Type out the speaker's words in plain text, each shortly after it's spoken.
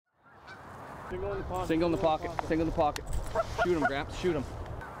Single in the pocket. Single in the pocket. Single in the pocket. Shoot him, Gramps. Shoot him.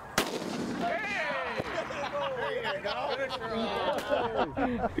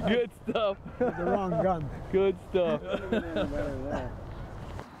 Good stuff. The wrong gun. Good stuff.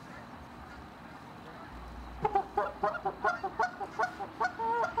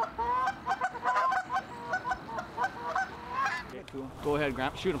 Go ahead,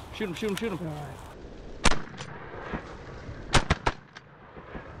 Gramps. Shoot him. Shoot him. Shoot him. Shoot him. All right.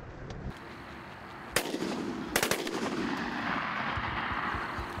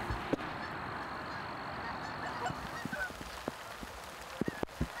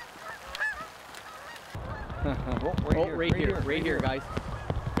 Right here, guys.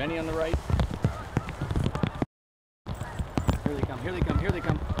 Benny on the right. Here they come, here they come, here they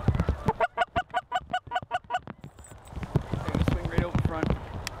come. They're gonna swing right out in front.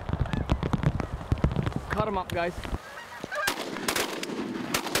 Cut them up, guys.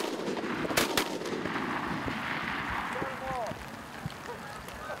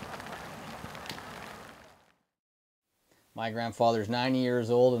 My grandfather's 90 years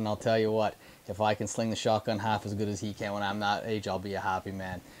old, and I'll tell you what, if I can sling the shotgun half as good as he can when I'm that age, I'll be a happy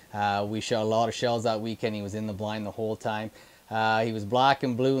man. We shot a lot of shells that weekend. He was in the blind the whole time. He was black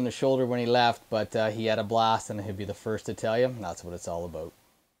and blue in the shoulder when he left, but he had a blast, and he'll be the first to tell you that's what it's all about.